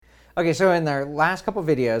Okay, so in our last couple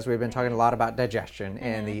videos, we've been talking a lot about digestion.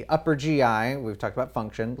 In the upper GI, we've talked about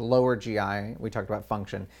function. Lower GI, we talked about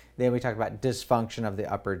function. Then we talked about dysfunction of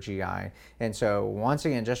the upper GI. And so once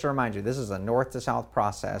again, just to remind you, this is a north to south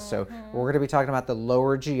process. So we're going to be talking about the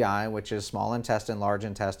lower GI, which is small intestine, large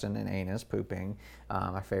intestine, and anus, pooping,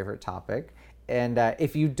 my favorite topic. And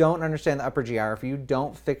if you don't understand the upper GI, or if you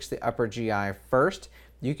don't fix the upper GI first,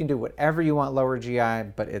 you can do whatever you want lower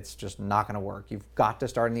GI, but it's just not going to work. You've got to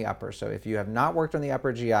start in the upper. So if you have not worked on the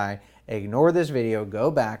upper GI, ignore this video,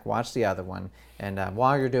 go back, watch the other one. And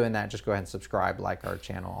while you're doing that, just go ahead and subscribe, like our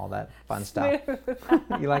channel, all that fun stuff.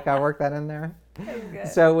 You like how I worked that in there?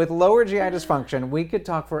 So with lower GI dysfunction, we could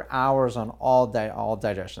talk for hours on all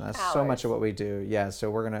digestion. That's so much of what we do. Yeah,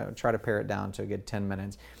 so we're going to try to pare it down to a good 10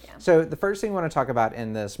 minutes. Yeah. So the first thing we want to talk about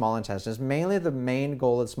in the small intestine is mainly the main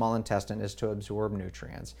goal of the small intestine is to absorb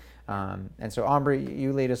nutrients. And so Aubrey,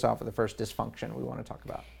 you lead us off with the first dysfunction we want to talk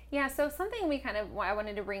about. Yeah, so something I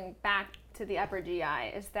wanted to bring back to the upper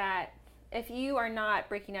GI is that if you are not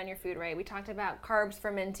breaking down your food right, we talked about carbs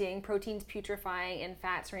fermenting, proteins putrefying, and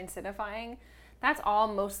fats acidifying. That's all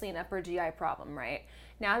mostly an upper GI problem, right?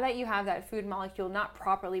 Now that you have that food molecule not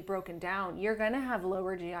properly broken down, you're gonna have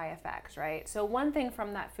lower GI effects, right? So one thing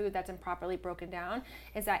from that food that's improperly broken down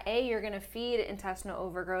is that you're gonna feed intestinal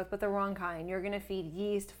overgrowth, but the wrong kind. You're gonna feed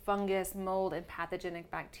yeast, fungus, mold, and pathogenic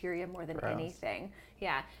bacteria more than anything.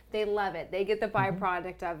 Yeah, they love it. They get the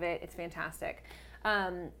byproduct of it. It's fantastic.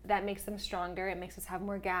 That makes them stronger. It makes us have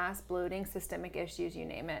more gas, bloating, systemic issues, you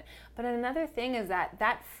name it. But another thing is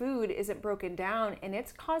that food isn't broken down and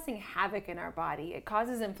it's causing havoc in our body. It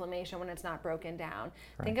causes inflammation when it's not broken down.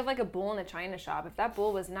 Right. Think of like a bull in a china shop. If that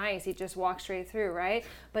bull was nice, he'd just walk straight through, right?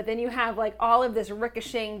 But then you have like all of this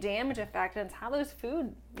ricocheting damage effect, and it's how those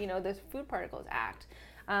food particles act.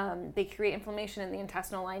 They create inflammation in the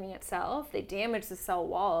intestinal lining itself. They damage the cell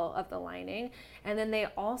wall of the lining. And then they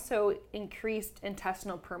also increased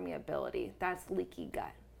intestinal permeability. That's leaky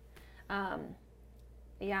gut. And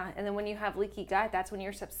then when you have leaky gut, that's when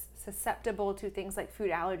you're susceptible to things like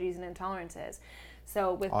food allergies and intolerances.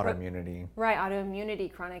 So with autoimmunity. Right,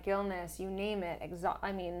 autoimmunity, chronic illness, you name it.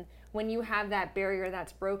 When you have that barrier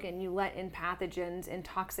that's broken, you let in pathogens and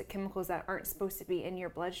toxic chemicals that aren't supposed to be in your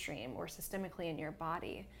bloodstream or systemically in your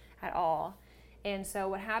body at all. And so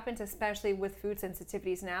what happens, especially with food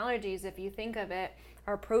sensitivities and allergies, if you think of it,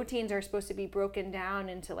 our proteins are supposed to be broken down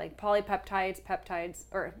into like polypeptides, peptides,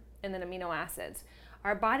 and then amino acids.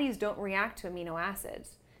 Our bodies don't react to amino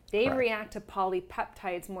acids. They react to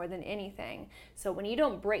polypeptides more than anything. So when you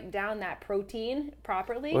don't break down that protein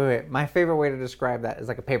properly... Wait. My favorite way to describe that is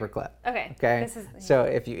like a paperclip. Okay. So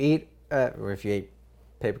if you eat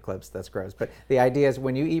paper clips, that's gross. But the idea is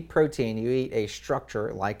when you eat protein, you eat a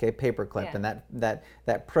structure like a paper clip, and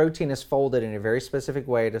that protein is folded in a very specific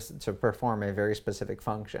way to perform a very specific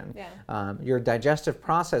function. Yeah. Your digestive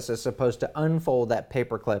process is supposed to unfold that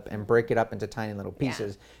paper clip and break it up into tiny little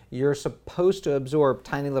pieces. Yeah. You're supposed to absorb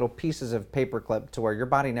tiny little pieces of paper clip to where your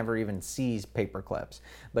body never even sees paper clips.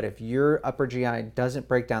 But if your upper GI doesn't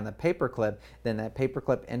break down the paper clip, then that paper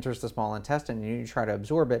clip enters the small intestine and you try to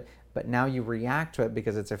absorb it, but now you react to it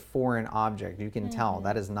because it's a foreign object. You can tell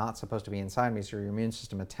that is not supposed to be inside me, so your immune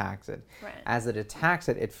system attacks it. Right. As it attacks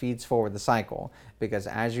it, it feeds forward the cycle, because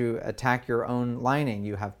as you attack your own lining,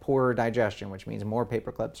 you have poorer digestion, which means more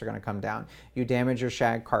paper clips are going to come down. You damage your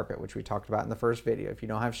shag carpet, which we talked about in the first video. If you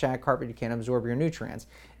don't have shag carpet, you can't absorb your nutrients.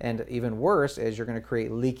 And even worse is you're going to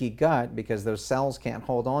create leaky gut because those cells can't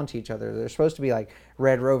hold on to each other. They're supposed to be like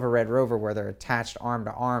red rover, where they're attached arm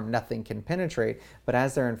to arm, nothing can penetrate. But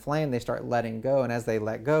as they're inflamed, they start letting go, and as they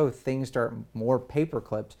let go, more paper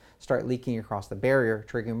clips start leaking across the barrier,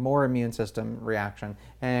 triggering more immune system reaction,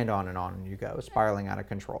 and on you go, spiraling out of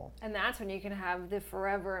control. And that's when you can have the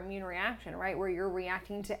forever immune reaction, right? Where you're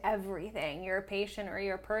reacting to everything. You're a patient or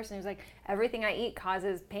you're a person who's like, everything I eat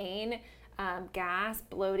causes pain, gas,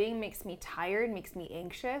 bloating, makes me tired, makes me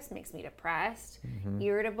anxious, makes me depressed,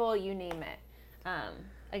 irritable, you name it.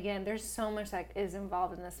 Again, there's so much that is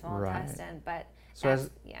involved in the small intestine, but so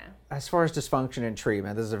as far as dysfunction and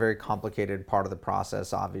treatment, this is a very complicated part of the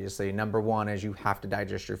process, obviously. Number one is you have to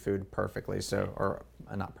digest your food perfectly, or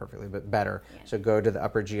not perfectly, but better. Yeah. So go to the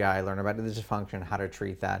upper GI, learn about the dysfunction, how to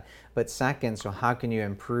treat that. But second, so how can you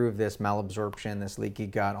improve this malabsorption, this leaky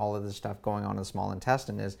gut, all of this stuff going on in the small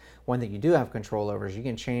intestine is one thing you do have control over is you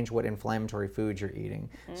can change what inflammatory foods you're eating.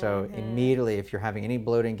 So immediately, if you're having any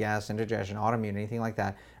bloating, gas, indigestion, autoimmune, anything like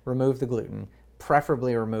that, remove the gluten.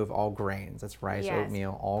 Preferably remove all grains. That's rice,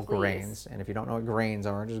 oatmeal, all grains. And if you don't know what grains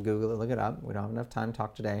are, just Google it, look it up. We don't have enough time to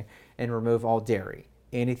talk today. And remove all dairy.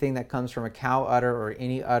 Anything that comes from a cow udder or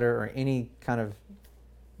any kind of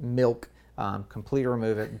milk, completely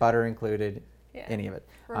remove it, butter included, any of it.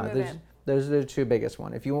 Those are the two biggest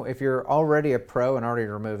ones. If you're already a pro and already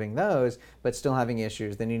removing those, but still having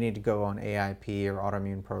issues, then you need to go on AIP or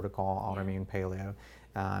autoimmune protocol, autoimmune paleo,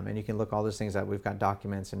 and you can look all those things up. We've got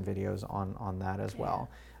documents and videos on that as well.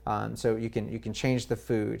 So you can change the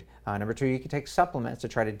food. Number two, you can take supplements to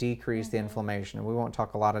try to decrease the inflammation. And we won't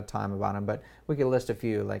talk a lot of time about them, but we can list a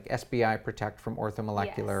few like SBI Protect from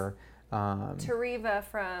Orthomolecular. Tariva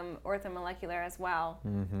from Orthomolecular as well.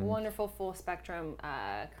 Wonderful full spectrum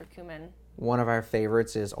curcumin. One of our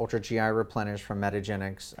favorites is Ultra GI Replenish from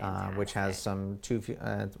Metagenics, which has some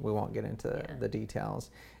we won't get into the details.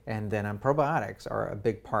 And then probiotics are a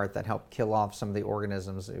big part that help kill off some of the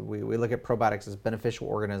organisms. We look at probiotics as beneficial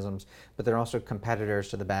organisms, but they're also competitors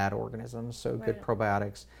to the bad organisms. So good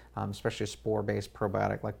probiotics, especially a spore-based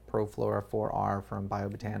probiotic like ProFlora 4R from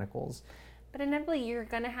Biobotanicals. But inevitably, you're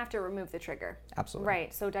going to have to remove the trigger. Absolutely.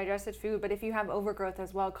 Right. So digested food, but if you have overgrowth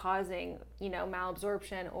as well causing,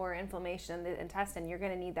 malabsorption or inflammation in the intestine, you're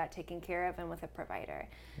going to need that taken care of and with a provider.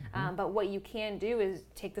 But what you can do is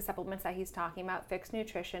take the supplements that he's talking about, fix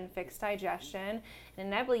nutrition, fix digestion, and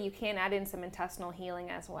inevitably you can add in some intestinal healing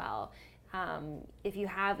as well. If you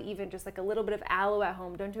have even just like a little bit of aloe at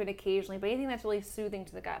home, don't do it occasionally, but anything that's really soothing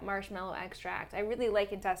to the gut, marshmallow extract. I really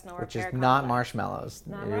like intestinal repair. Which is not marshmallows.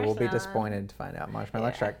 You will be disappointed to find out. Marshmallow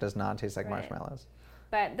extract does not taste like marshmallows.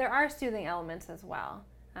 But there are soothing elements as well.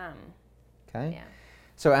 Okay. Yeah.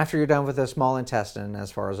 So after you're done with the small intestine,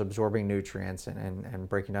 as far as absorbing nutrients and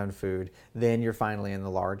breaking down food, then you're finally in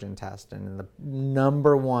the large intestine. And the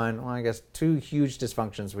number one, two huge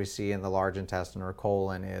dysfunctions we see in the large intestine or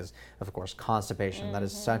colon is, of course, constipation. That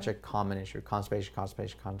is such a common issue,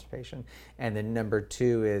 constipation. And then number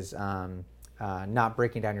two is not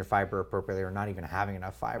breaking down your fiber appropriately or not even having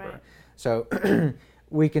enough fiber. Right. So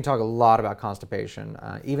we can talk a lot about constipation.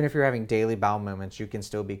 Even if you're having daily bowel movements, you can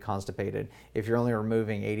still be constipated. If you're only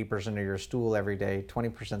removing 80% of your stool every day,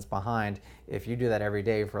 20%'s behind. If you do that every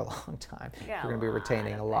day for a long time, you're going to be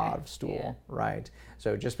retaining a lot of stool, right?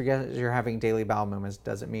 So just because you're having daily bowel movements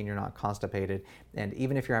doesn't mean you're not constipated. And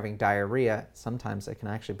even if you're having diarrhea, sometimes it can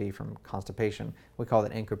actually be from constipation. We call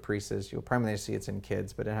it encopresis. You'll primarily see it's in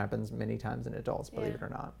kids, but it happens many times in adults, believe it or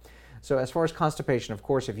not. So as far as constipation, of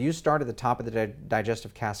course, if you start at the top of the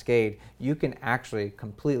digestive cascade, you can actually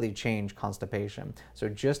completely change constipation. So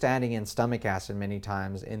just adding in stomach acid many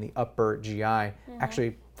times in the upper GI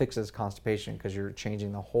actually fixes constipation because you're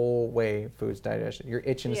changing the whole way food's digested. You're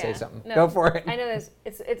itching to say something. No, go for it. I know this.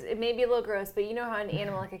 It may be a little gross, but you know how an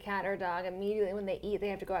animal like a cat or a dog, immediately when they eat, they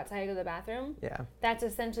have to go outside and go to the bathroom? Yeah. That's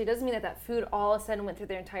essentially, doesn't mean that food all of a sudden went through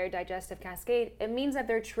their entire digestive cascade. It means that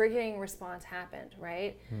their triggering response happened,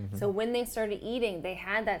 right? So when they started eating, they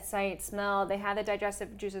had that sight, smell, they had the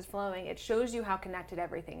digestive juices flowing. It shows you how connected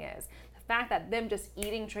everything is. The fact that them just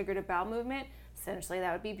eating triggered a bowel movement, essentially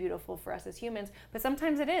that would be beautiful for us as humans, but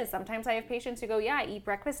sometimes it is. Sometimes I have patients who go, I eat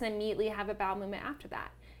breakfast and immediately have a bowel movement after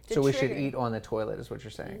that. So we should eat on the toilet is what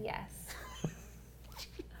you're saying? Yes.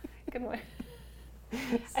 Good one.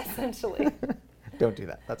 Essentially. Don't do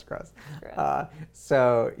that. That's gross.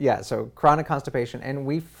 So chronic constipation, and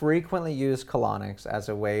we frequently use colonics as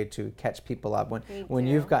a way to catch people up. When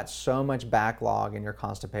you've got so much backlog in your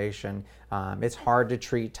constipation, it's hard to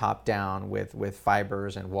treat top down with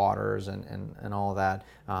fibers and waters and all that.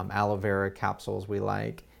 Aloe vera capsules we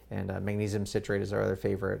like. And magnesium citrate is our other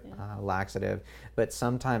favorite laxative. But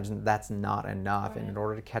sometimes that's not enough. And in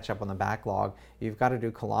order to catch up on the backlog, you've got to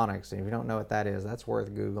do colonics. And if you don't know what that is, that's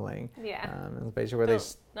worth Googling. Yeah. It's basically where they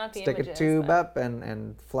stick a tube up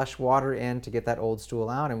and flush water in to get that old stool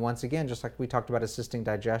out. And once again, just like we talked about assisting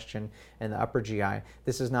digestion in the upper GI,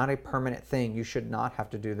 this is not a permanent thing. You should not have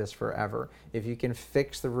to do this forever. If you can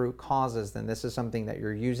fix the root causes, then this is something that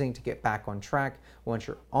you're using to get back on track. Once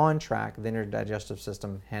you're on track, then your digestive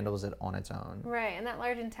system handles it on its own. Right, and that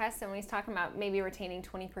large intestine, when he's talking about maybe retaining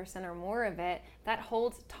 20% or more of it, that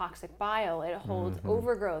holds toxic bile. It holds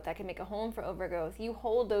overgrowth. That can make a home for overgrowth. You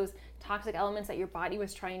hold those toxic elements that your body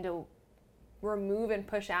was trying to remove and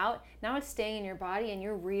push out. Now it's staying in your body and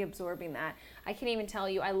you're reabsorbing that. I can't even tell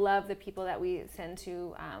you, I love the people that we send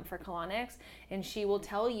to for colonics, and she will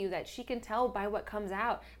tell you that she can tell by what comes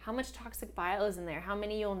out how much toxic bile is in there, how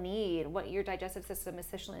many you'll need, what your digestive system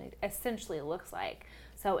essentially looks like.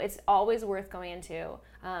 So it's always worth going into.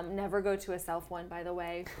 Never go to a self one, by the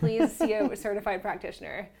way. Please see a certified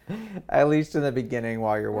practitioner. At least in the beginning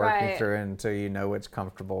while you're working through it until you know it's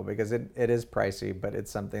comfortable, because it is pricey, but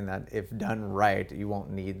it's something that if done right, you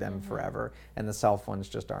won't need them forever. And the self ones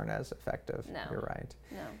just aren't as effective. No. You're right.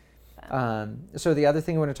 No. So the other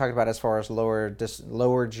thing we want to talk about as far as lower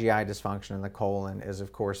GI dysfunction in the colon is,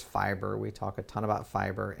 of course, fiber. We talk a ton about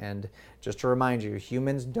fiber, and just to remind you,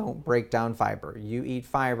 humans don't break down fiber. You eat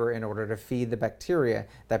fiber in order to feed the bacteria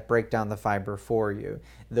that break down the fiber for you.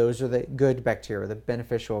 Those are the good bacteria, the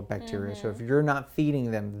beneficial bacteria. So if you're not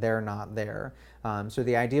feeding them, they're not there. So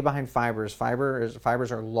the idea behind fibers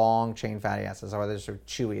are long chain fatty acids, or they're sort of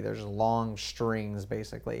chewy. There's long strings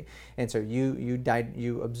basically, and so you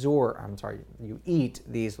eat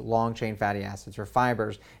these long chain fatty acids or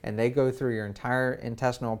fibers, and they go through your entire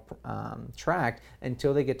intestinal tract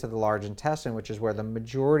until they get to the large intestine, which is where the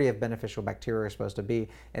majority of beneficial bacteria are supposed to be,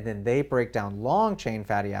 and then they break down long chain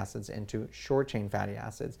fatty acids into short chain fatty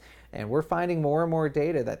acids. And we're finding more and more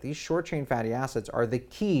data that these short chain fatty acids are the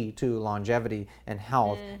key to longevity and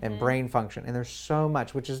health and brain function. And there's so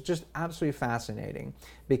much, which is just absolutely fascinating,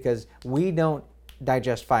 because we don't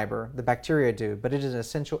digest fiber, the bacteria do, but it is an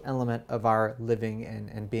essential element of our living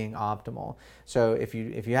and being optimal. So if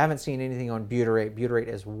you haven't seen anything on butyrate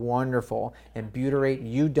is wonderful. And butyrate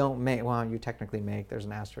you don't make, well, you technically make, there's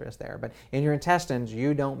an asterisk there, but in your intestines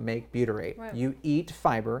you don't make butyrate. Right. You eat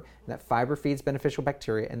fiber, and that fiber feeds beneficial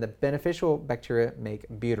bacteria, and the beneficial bacteria make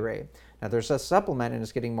butyrate. Now there's a supplement, and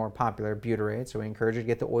it's getting more popular, butyrate, so we encourage you to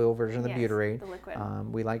get the oil version of the butyrate. The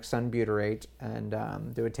liquid. We like sun butyrate, and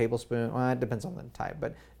do a tablespoon, well, it depends on the type,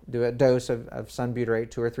 but do a dose of sun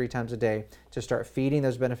butyrate 2 or 3 times a day to start feeding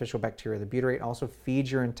those beneficial bacteria. The butyrate also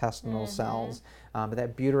feeds your intestinal cells, but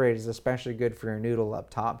that butyrate is especially good for your noodle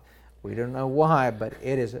up top. We don't know why, but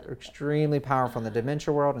it is extremely powerful in the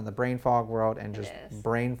dementia world and the brain fog world and just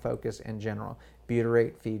brain focus in general.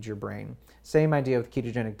 Butyrate feeds your brain. Same idea with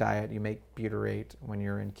ketogenic diet. You make butyrate when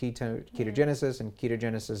you're in ketogenesis, and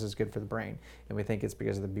ketogenesis is good for the brain. And we think it's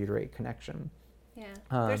because of the butyrate connection. Yeah,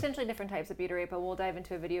 they're essentially different types of butyrate, but we'll dive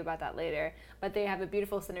into a video about that later. But they have a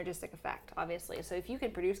beautiful synergistic effect, obviously. So if you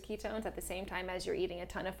can produce ketones at the same time as you're eating a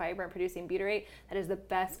ton of fiber and producing butyrate, that is the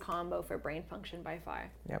best combo for brain function by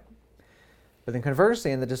far. Yep. But then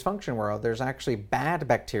conversely, in the dysfunction world, there's actually bad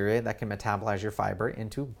bacteria that can metabolize your fiber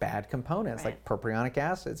into bad components, like propionic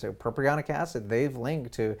acid. So propionic acid, they've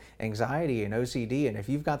linked to anxiety and OCD. And if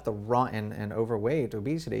you've got the wrong, and overweight,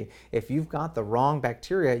 obesity, if you've got the wrong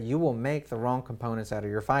bacteria, you will make the wrong components out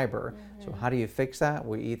of your fiber. So how do you fix that?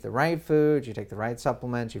 We eat the right foods, you take the right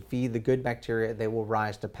supplements, you feed the good bacteria, they will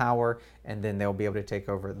rise to power, and then they'll be able to take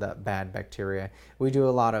over the bad bacteria. We do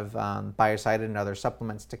a lot of biocidin and other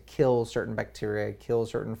supplements to kill certain bacteria, kill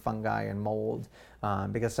certain fungi and mold,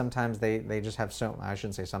 because sometimes they just have I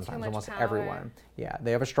shouldn't say sometimes, almost power. Everyone. Yeah,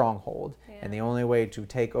 they have a stronghold, and the only way to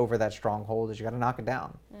take over that stronghold is you got to knock it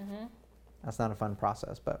down. That's not a fun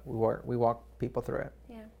process, but we walk people through it.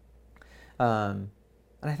 Yeah.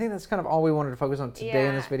 And I think that's kind of all we wanted to focus on today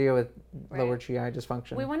in this video with lower GI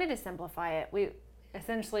dysfunction. We wanted to simplify it. We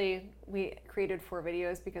created 4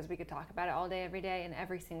 videos because we could talk about it all day, every day, and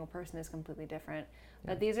every single person is completely different.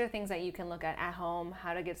 But these are things that you can look at home,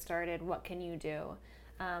 how to get started, what can you do.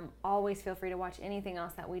 Always feel free to watch anything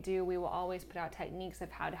else that we do. We will always put out techniques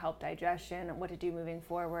of how to help digestion, what to do moving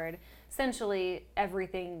forward. Essentially,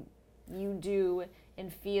 everything you do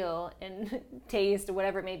and feel and taste,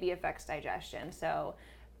 whatever it may be, affects digestion. So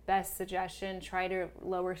best suggestion, try to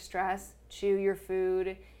lower stress, chew your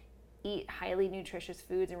food, eat highly nutritious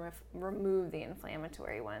foods, and remove the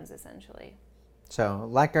inflammatory ones, essentially. So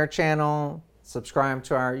like our channel, subscribe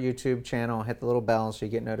to our YouTube channel, hit the little bell so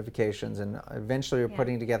you get notifications, and eventually we're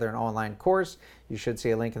putting together an online course. You should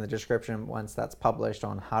see a link in the description once that's published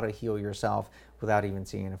on how to heal yourself without even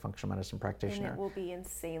seeing a functional medicine practitioner. And it will be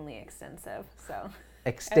insanely extensive. So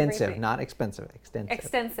extensive, not expensive. Extensive.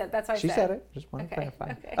 Extensive. That's what she said it. Just want to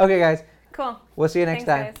clarify. Okay, guys. Cool. We'll see you next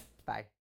time. Guys.